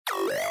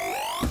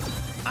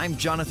I'm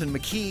Jonathan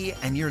McKee,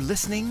 and you're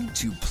listening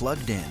to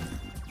Plugged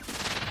In.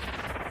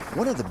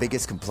 One of the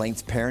biggest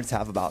complaints parents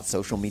have about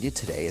social media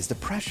today is the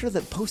pressure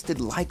that posted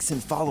likes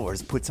and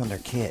followers puts on their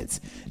kids.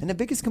 And the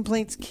biggest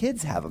complaints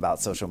kids have about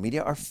social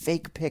media are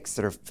fake pics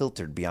that are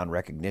filtered beyond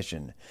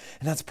recognition.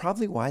 And that's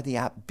probably why the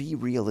app Be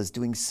Real is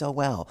doing so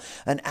well.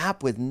 An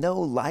app with no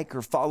like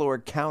or follower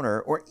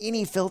counter or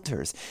any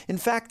filters. In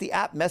fact, the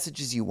app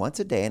messages you once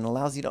a day and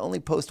allows you to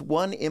only post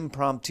one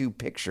impromptu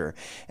picture.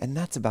 And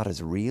that's about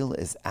as real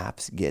as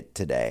apps get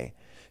today.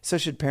 So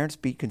should parents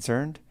be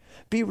concerned?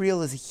 Be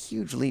Real is a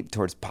huge leap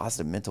towards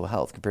positive mental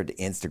health compared to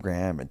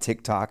Instagram and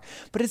TikTok,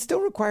 but it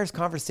still requires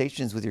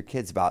conversations with your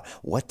kids about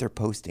what they're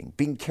posting,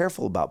 being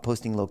careful about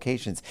posting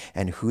locations,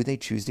 and who they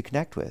choose to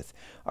connect with.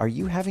 Are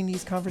you having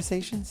these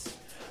conversations?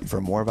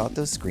 For more about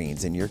those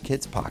screens in your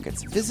kids'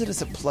 pockets, visit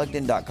us at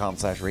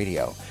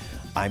pluggedin.com/radio.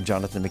 I'm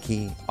Jonathan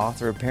McKee,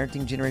 author of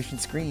Parenting Generation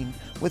Screen,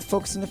 with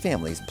Focus on the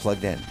Family's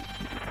Plugged In.